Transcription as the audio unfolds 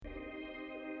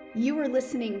You are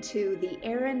listening to the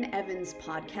Erin Evans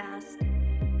podcast.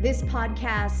 This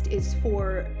podcast is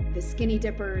for the skinny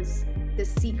dippers, the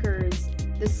seekers,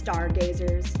 the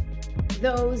stargazers,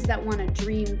 those that want to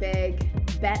dream big,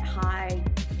 bet high,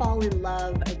 fall in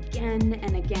love again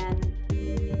and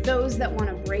again, those that want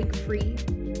to break free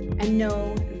and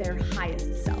know their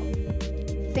highest self.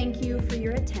 Thank you for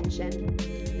your attention.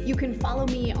 You can follow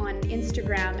me on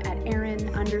Instagram at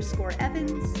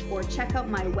Erin_Evans or check out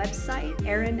my website,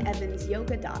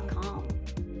 ErinEvansYoga.com.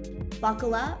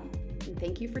 Buckle up and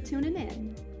thank you for tuning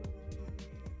in.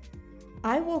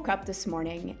 I woke up this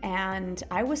morning and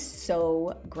I was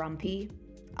so grumpy.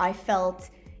 I felt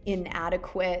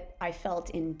inadequate. I felt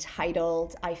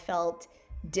entitled. I felt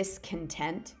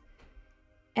discontent.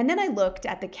 And then I looked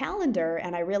at the calendar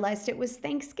and I realized it was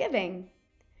Thanksgiving.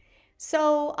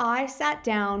 So I sat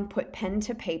down, put pen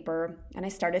to paper, and I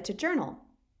started to journal.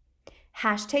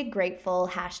 Hashtag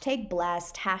grateful, hashtag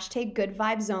blessed, hashtag good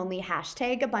vibes only,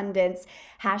 hashtag abundance,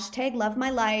 hashtag love my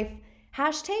life,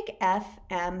 hashtag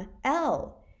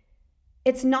FML.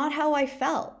 It's not how I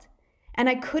felt. And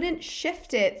I couldn't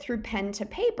shift it through pen to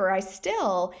paper. I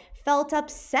still felt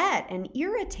upset and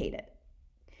irritated.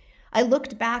 I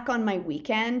looked back on my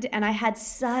weekend and I had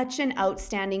such an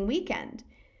outstanding weekend.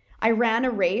 I ran a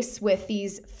race with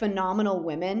these phenomenal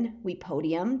women. We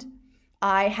podiumed.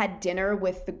 I had dinner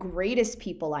with the greatest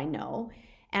people I know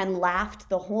and laughed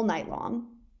the whole night long.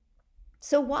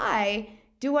 So why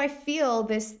do I feel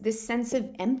this sense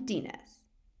of emptiness?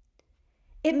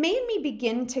 It made me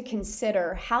begin to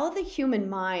consider how the human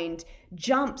mind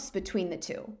jumps between the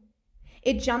two.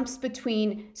 It jumps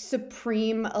between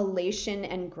supreme elation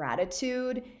and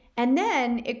gratitude, and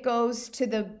then it goes to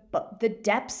the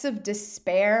depths of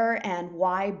despair and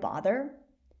why bother?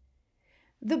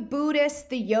 The Buddhists,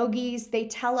 the yogis, they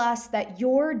tell us that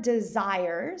your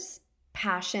desires,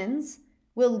 passions,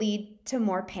 will lead to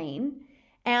more pain,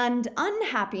 and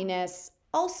unhappiness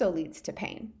also leads to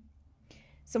pain.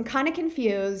 So I'm kind of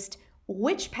confused.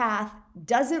 Which path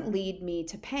doesn't lead me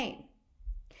to pain?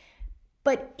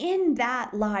 But in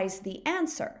that lies the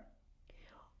answer.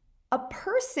 A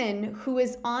person who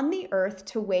is on the earth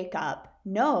to wake up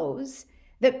knows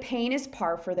that pain is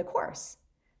par for the course.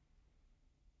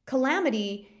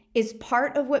 Calamity is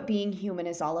part of what being human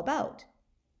is all about.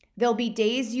 There'll be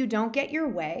days you don't get your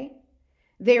way.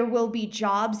 There will be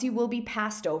jobs you will be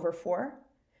passed over for.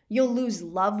 You'll lose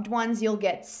loved ones. You'll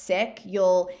get sick.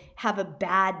 You'll have a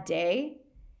bad day.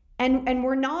 And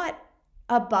we're not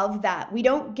above that. We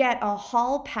don't get a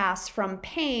hall pass from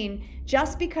pain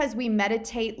just because we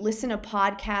meditate, listen to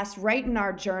podcasts, write in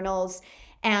our journals,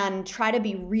 and try to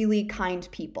be really kind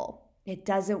people. It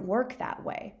doesn't work that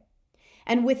way.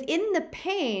 And within the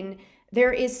pain,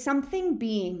 there is something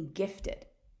being gifted.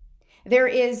 There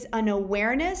is an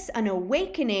awareness, an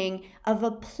awakening of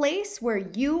a place where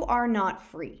you are not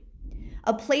free,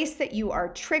 a place that you are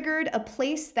triggered, a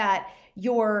place that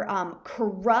your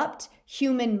corrupt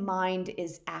human mind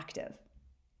is active.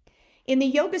 In the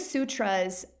Yoga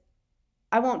Sutras,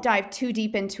 I won't dive too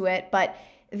deep into it, but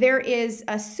there is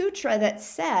a sutra that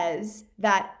says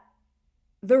that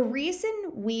the reason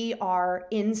we are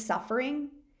in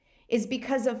suffering is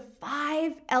because of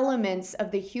 5 elements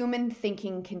of the human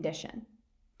thinking condition.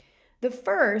 The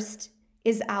first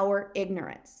is our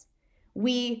ignorance.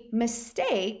 We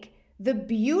mistake the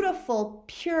beautiful,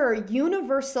 pure,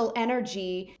 universal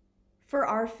energy for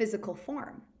our physical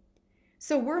form.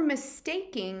 So we're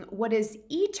mistaking what is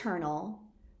eternal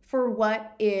for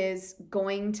what is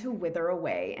going to wither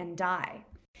away and die.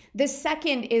 The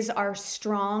second is our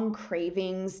strong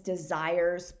cravings,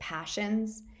 desires,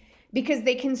 passions, because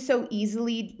they can so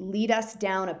easily lead us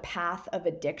down a path of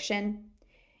addiction.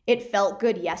 It felt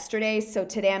good yesterday, so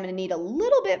today I'm going to need a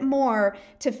little bit more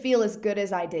to feel as good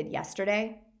as I did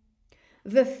yesterday.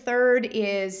 The third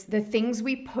is the things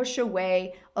we push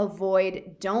away,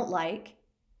 avoid, don't like.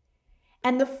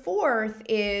 And the fourth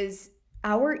is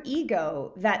our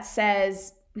ego that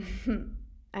says,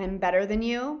 I'm better than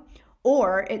you.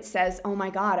 Or it says, oh my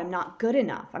God, I'm not good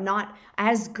enough. I'm not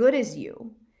as good as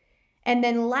you. And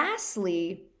then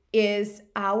lastly is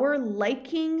our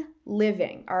liking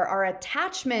living, our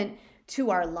attachment to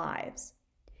our lives.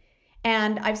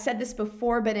 And I've said this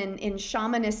before, but in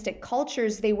shamanistic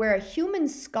cultures, they wear a human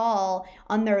skull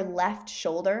on their left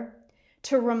shoulder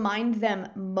to remind them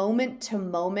moment to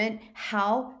moment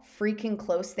how freaking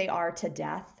close they are to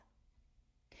death.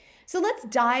 So let's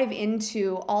dive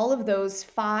into all of those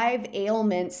 5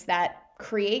 ailments that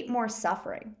create more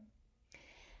suffering.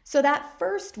 So that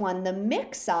first one, the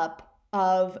mix-up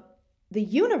of the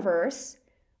universe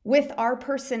with our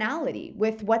personality,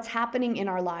 with what's happening in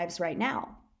our lives right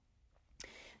now.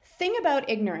 thing about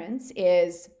ignorance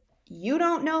is you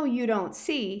don't know, you don't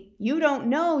see, you don't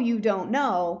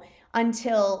know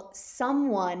until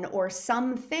someone or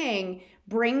something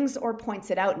brings or points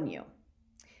it out in you.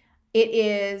 It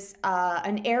is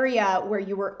an area where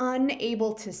you were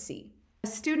unable to see. A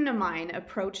student of mine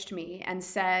approached me and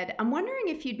said, I'm wondering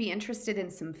if you'd be interested in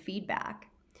some feedback.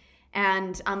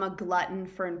 And I'm a glutton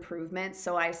for improvement,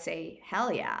 so I say,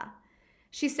 hell yeah.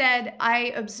 She said,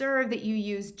 I observe that you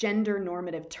use gender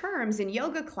normative terms in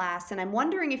yoga class, and I'm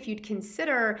wondering if you'd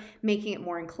consider making it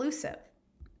more inclusive.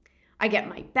 I get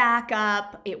my back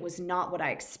up. It was not what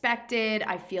I expected.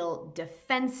 I feel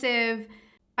defensive.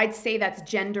 I'd say that's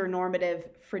gender normative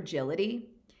fragility.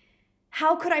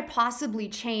 How could I possibly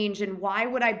change, and why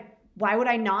would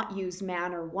I not use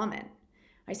man or woman?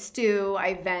 I stew,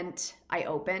 I vent, I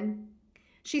open.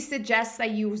 She suggests I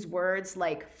use words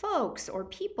like folks or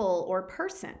people or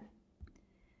person.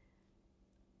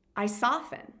 I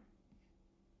soften.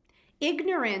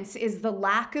 Ignorance is the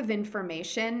lack of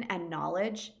information and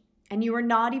knowledge, and you are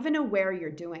not even aware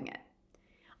you're doing it.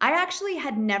 I actually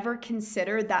had never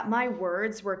considered that my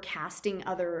words were casting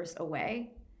others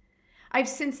away. I've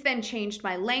since then changed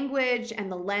my language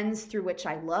and the lens through which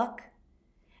I look.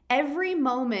 Every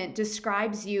moment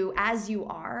describes you as you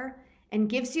are and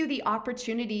gives you the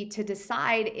opportunity to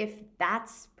decide if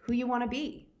that's who you want to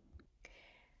be.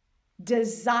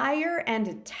 Desire and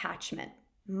attachment.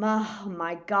 Oh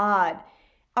my God.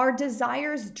 Our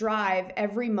desires drive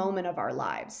every moment of our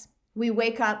lives. We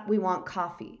wake up, we want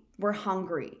coffee. We're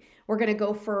hungry. We're going to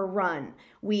go for a run.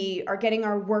 We are getting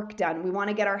our work done. We want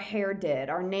to get our hair did,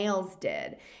 our nails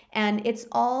did. And it's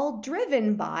all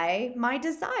driven by my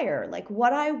desire, like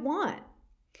what I want.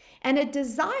 And a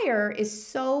desire is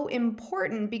so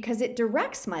important because it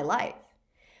directs my life.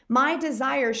 My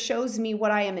desire shows me what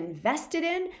I am invested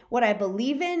in, what I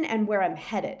believe in, and where I'm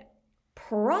headed.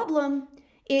 Problem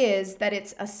is that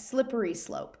it's a slippery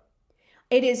slope.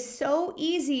 It is so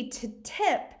easy to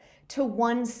tip to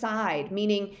one side,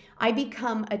 meaning I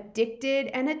become addicted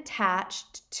and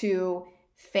attached to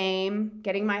fame,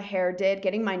 getting my hair did,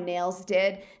 getting my nails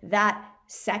did, that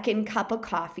second cup of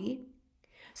coffee.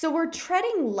 So we're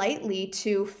treading lightly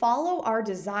to follow our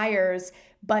desires,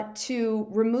 but to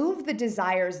remove the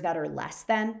desires that are less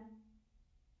than.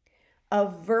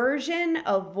 Aversion,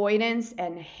 avoidance,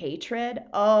 and hatred.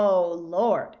 Oh,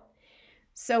 Lord.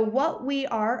 So what we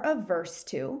are averse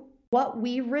to, what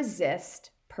we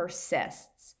resist,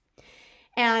 persists.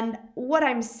 And what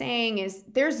I'm saying is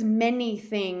there's many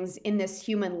things in this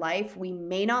human life we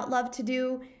may not love to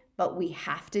do, but we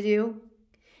have to do.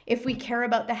 If we care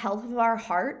about the health of our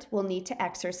heart, we'll need to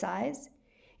exercise.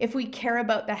 If we care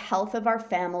about the health of our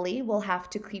family, we'll have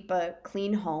to keep a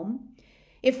clean home.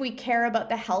 If we care about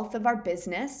the health of our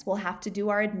business, we'll have to do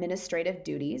our administrative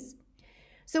duties.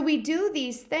 So we do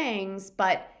these things,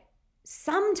 but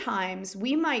sometimes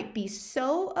we might be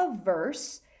so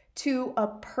averse to a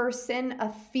person,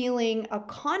 a feeling, a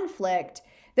conflict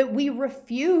that we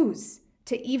refuse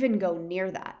to even go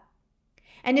near that.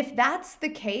 And if that's the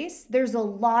case, there's a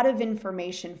lot of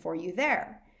information for you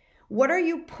there. What are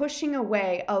you pushing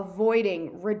away,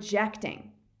 avoiding,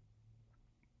 rejecting?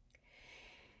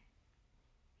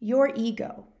 Your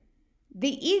ego.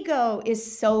 The ego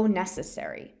is so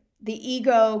necessary. The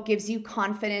ego gives you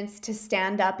confidence to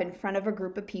stand up in front of a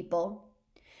group of people.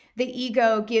 The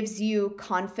ego gives you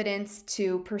confidence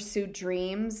to pursue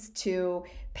dreams, to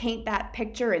paint that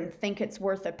picture and think it's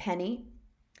worth a penny.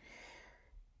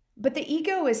 But the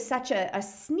ego is such a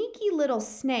sneaky little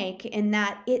snake in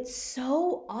that it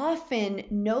so often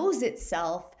knows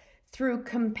itself through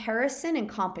comparison and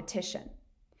competition.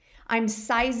 I'm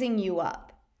sizing you up.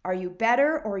 Are you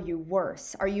better or are you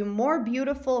worse? Are you more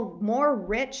beautiful, more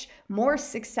rich, more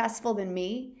successful than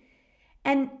me?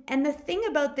 And the thing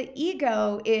about the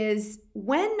ego is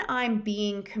when I'm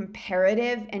being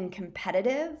comparative and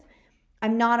competitive,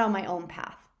 I'm not on my own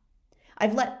path.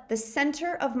 I've let the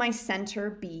center of my center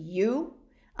be you,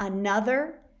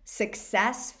 another,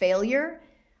 success, failure,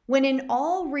 when in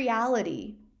all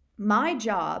reality, my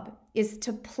job is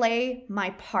to play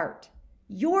my part.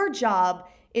 Your job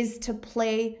is to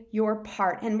play your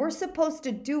part, and we're supposed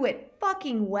to do it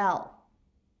fucking well.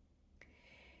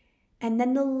 And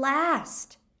then the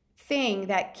last thing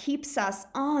that keeps us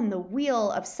on the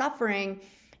wheel of suffering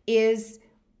is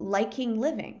liking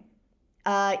living.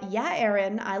 Yeah,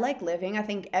 Erin, I like living. I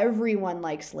think everyone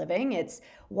likes living. It's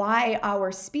why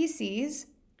our species,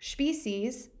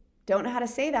 don't know how to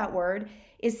say that word,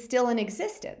 is still in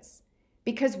existence,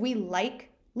 because we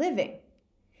like living.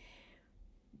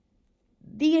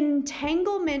 The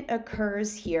entanglement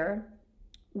occurs here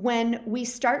when we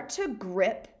start to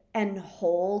grip and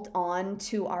hold on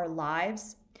to our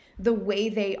lives the way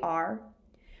they are,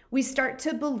 we start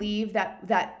to believe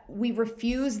that we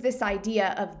refuse this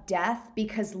idea of death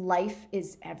because life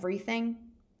is everything.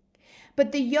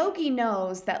 But the yogi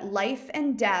knows that life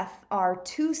and death are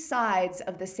two sides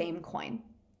of the same coin.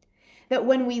 That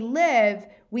when we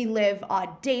live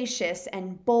audacious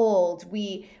and bold.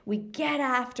 We get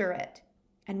after it.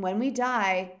 And when we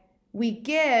die, we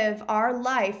give our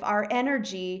life, our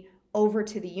energy over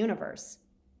to the universe.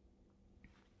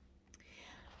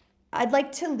 I'd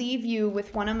like to leave you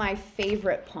with one of my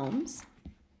favorite poems.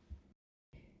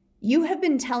 You have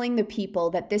been telling the people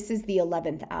that this is the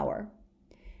 11th hour.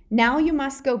 Now you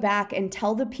must go back and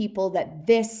tell the people that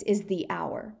this is the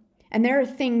hour. And there are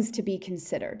things to be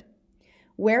considered.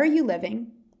 Where are you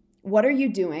living? What are you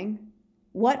doing?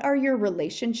 What are your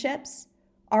relationships?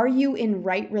 Are you in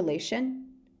right relation?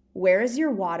 Where is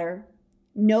your water?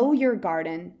 Know your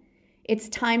garden. It's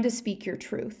time to speak your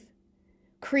truth.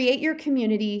 Create your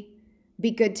community.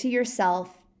 Be good to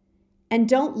yourself. And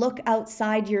don't look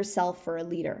outside yourself for a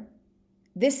leader.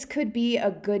 This could be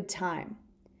a good time.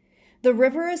 The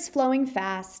river is flowing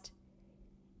fast,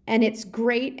 and it's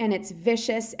great and it's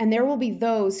vicious, and there will be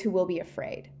those who will be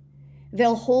afraid.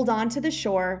 They'll hold on to the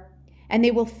shore, and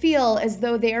they will feel as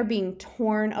though they are being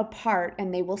torn apart,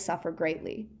 and they will suffer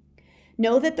greatly.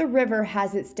 Know that the river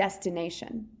has its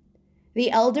destination. The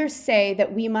elders say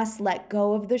that we must let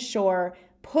go of the shore,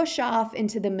 push off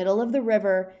into the middle of the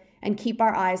river, and keep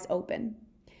our eyes open.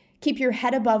 Keep your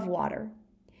head above water.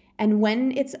 And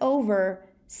when it's over,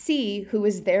 see who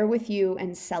is there with you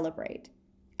and celebrate.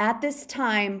 At this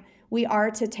time, we are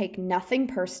to take nothing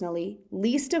personally,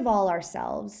 least of all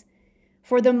ourselves.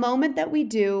 For the moment that we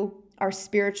do, our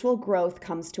spiritual growth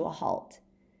comes to a halt.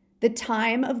 The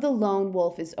time of the lone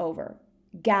wolf is over.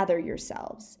 Gather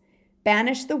yourselves.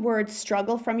 Banish the word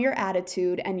struggle from your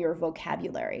attitude and your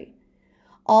vocabulary.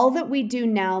 All that we do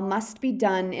now must be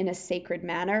done in a sacred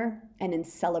manner and in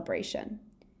celebration.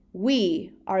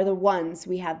 We are the ones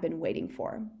we have been waiting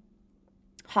for.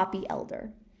 Hoppy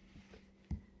Elder.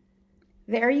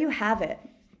 There you have it.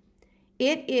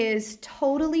 It is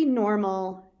totally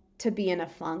normal to be in a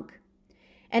funk,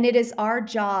 and it is our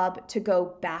job to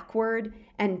go backward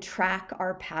and track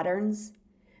our patterns,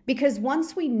 because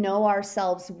once we know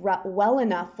ourselves well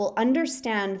enough, we'll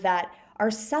understand that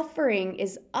our suffering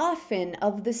is often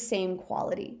of the same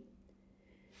quality.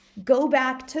 Go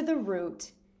back to the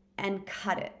root and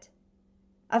cut it.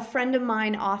 A friend of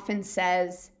mine often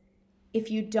says, if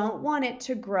you don't want it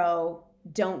to grow,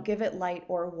 don't give it light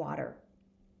or water.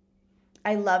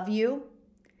 I love you.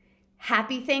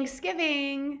 Happy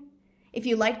Thanksgiving. If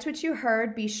you liked what you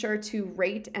heard, be sure to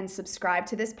rate and subscribe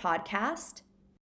to this podcast.